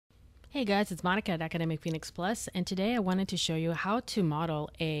Hey guys, it's Monica at Academic Phoenix Plus, and today I wanted to show you how to model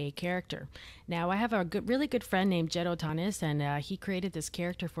a character. Now, I have a really good friend named Jed Otanis, and he created this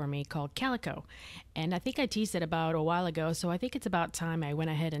character for me called Calico. And I think I teased it about a while ago, so I think it's about time I went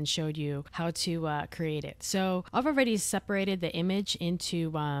ahead and showed you how to create it. So I've already separated the image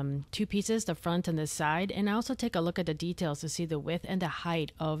into two pieces, the front and the side, and I also take a look at the details to see the width and the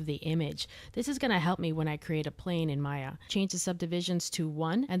height of the image. This is going to help me when I create a plane in Maya. Change the subdivisions to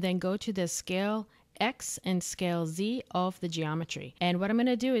 1, and then go to the scale X and scale Z of the geometry. And what I'm going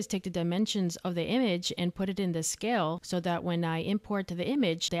to do is take the dimensions of the image and put it in the scale so that when I import the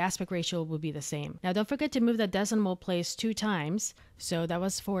image, the aspect ratio will be the same. Now don't forget to move the decimal place 2 times. So that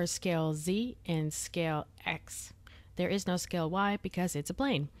was for scale Z and scale X. There is no scale Y because it's a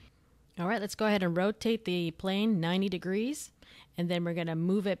plane. All right, let's go ahead and rotate the plane 90 degrees. And then we're going to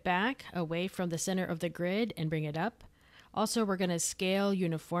move it back away from the center of the grid and bring it up. Also, we're going to scale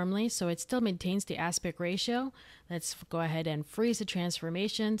uniformly so it still maintains the aspect ratio. Let's go ahead and freeze the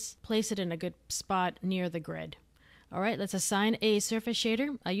transformations, place it in a good spot near the grid. All right, let's assign a surface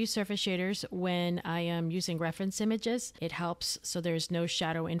shader. I use surface shaders when I am using reference images. It helps so there's no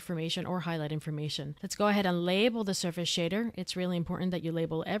shadow information or highlight information. Let's go ahead and label the surface shader. It's really important that you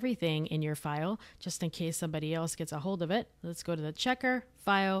label everything in your file just in case somebody else gets a hold of it. Let's go to the checker,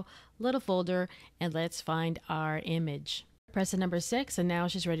 file, little folder, and let's find our image. Press the number 6 and now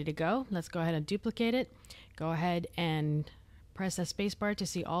she's ready to go. Let's go ahead and duplicate it. Go ahead and press the spacebar to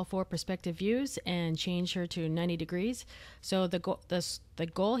see all 4 perspective views and change her to 90 degrees. So the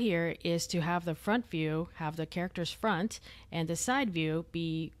goal here is to have the front view have the character's front and the side view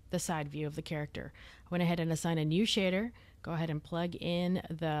be the side view of the character. I went ahead and assigned a new shader. Go ahead and plug in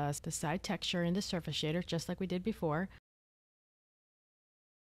the side texture in the surface shader just like we did before.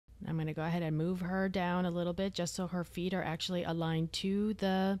 I'm going to go ahead and move her down a little bit just so her feet are actually aligned to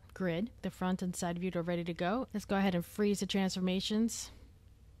the grid. The front and side view are ready to go. Let's go ahead and freeze the transformations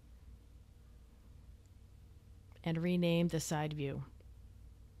and rename the side view.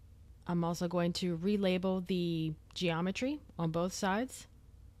 I'm also going to relabel the geometry on both sides.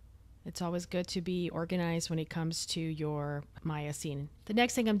 It's always good to be organized when it comes to your Maya scene. The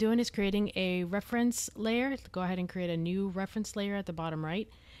next thing I'm doing is creating a reference layer. Go ahead and create a new reference layer at the bottom right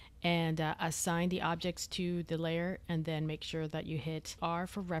and assign the objects to the layer and then make sure that you hit R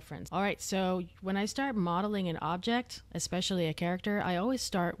for reference. All right, so when I start modeling an object, especially a character, I always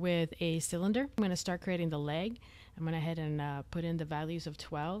start with a cylinder. I'm going to start creating the leg. I'm going to head and put in the values of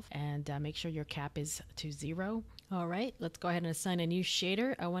 12 and make sure your cap is to 0. All right, let's go ahead and assign a new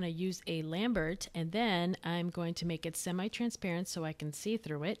shader. I want to use a Lambert and then I'm going to make it semi-transparent so I can see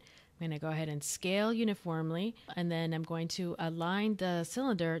through it. I'm going to go ahead and scale uniformly and then I'm going to align the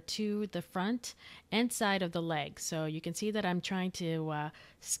cylinder to the front and side of the leg. So you can see that I'm trying to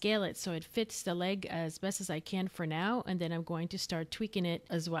scale it so it fits the leg as best as I can for now, and then I'm going to start tweaking it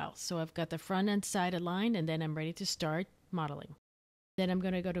as well. So I've got the front and side aligned and then I'm ready to start modeling. Then I'm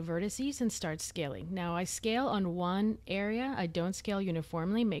going to go to vertices and start scaling. Now I scale on one area. I don't scale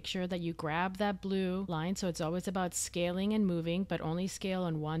uniformly. Make sure that you grab that blue line. So it's always about scaling and moving, but only scale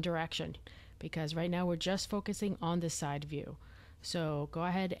in one direction because right now we're just focusing on the side view. So go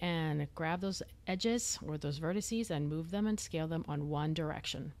ahead and grab those edges or those vertices and move them and scale them on one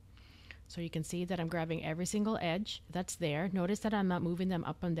direction. So you can see that I'm grabbing every single edge that's there. Notice that I'm not moving them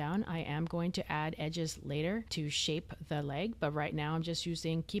up and down. I am going to add edges later to shape the leg, but right now I'm just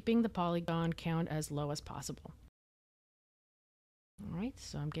keeping the polygon count as low as possible. All right,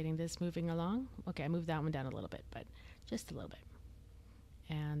 so I'm getting this moving along. Okay, I moved that one down a little bit, but just a little bit.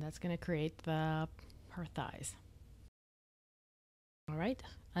 And that's going to create her thighs. All right,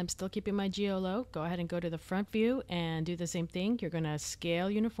 I'm still keeping my geo low. Go ahead and go to the front view and do the same thing. You're going to scale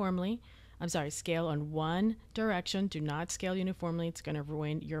uniformly. Scale on one direction. Do not scale uniformly. It's going to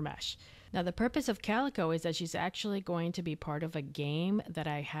ruin your mesh. Now, the purpose of Calico is that she's actually going to be part of a game that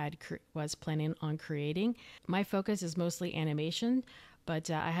I was planning on creating. My focus is mostly animation,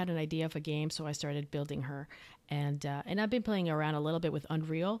 but I had an idea of a game, so I started building her. And I've been playing around a little bit with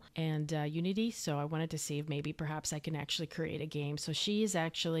Unreal and Unity, so I wanted to see if maybe perhaps I can actually create a game. So she is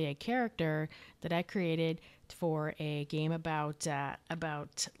actually a character that I created for a game about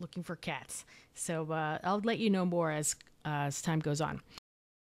looking for cats. So I'll let you know more as time goes on.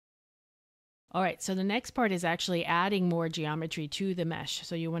 All right, so the next part is actually adding more geometry to the mesh.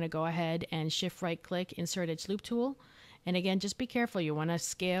 So you want to go ahead and shift right click, insert edge loop tool. And again, just be careful. You want to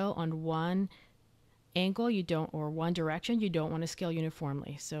scale on one angle, or one direction. You don't want to scale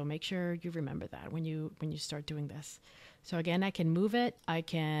uniformly. So make sure you remember that when you start doing this. So again, I can move it, I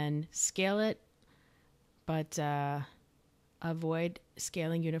can scale it, but avoid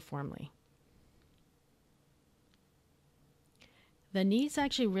scaling uniformly. The knee is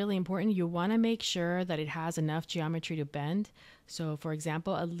actually really important. You want to make sure that it has enough geometry to bend. So for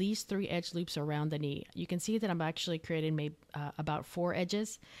example, at least 3 edge loops around the knee. You can see that I'm actually creating maybe about 4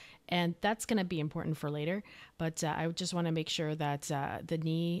 edges, and that's going to be important for later. But I just want to make sure that the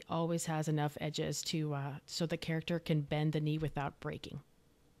knee always has enough edges to so the character can bend the knee without breaking.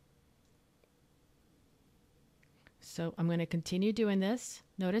 So I'm going to continue doing this.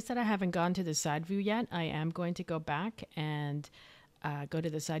 Notice that I haven't gone to the side view yet. I am going to go back and go to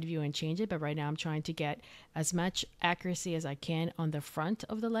the side view and change it, but right now I'm trying to get as much accuracy as I can on the front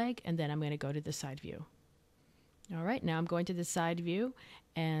of the leg, and then I'm going to go to the side view. All right, now I'm going to the side view,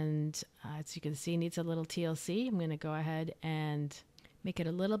 and as you can see, it needs a little TLC. I'm going to go ahead and make it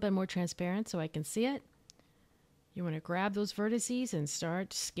a little bit more transparent so I can see it. You want to grab those vertices and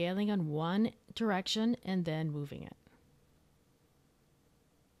start scaling on one direction and then moving it.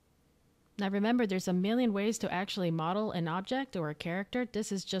 Now remember, there's a million ways to actually model an object or a character.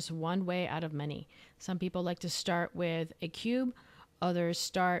 This is just one way out of many. Some people like to start with a cube, others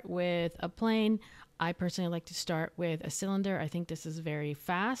start with a plane. I personally like to start with a cylinder. I think this is very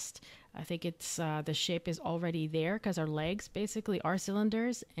fast. I think it's the shape is already there because our legs basically are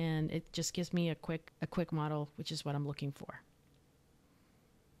cylinders, and it just gives me a quick model, which is what I'm looking for.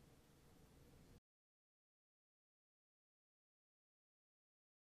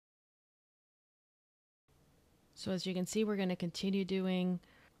 So as you can see, we're going to continue doing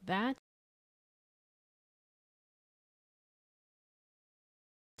that.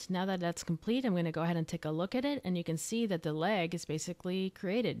 Now that that's complete, I'm going to go ahead and take a look at it, and you can see that the leg is basically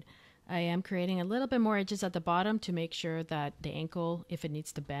created. I am creating a little bit more edges at the bottom to make sure that the ankle, if it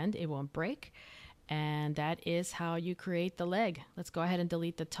needs to bend, it won't break. And that is how you create the leg. Let's go ahead and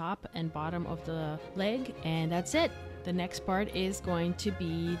delete the top and bottom of the leg, and that's it. The next part is going to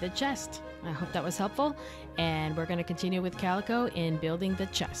be the chest. I hope that was helpful, and we're going to continue with Calico in building the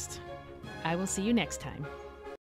chest. I will see you next time.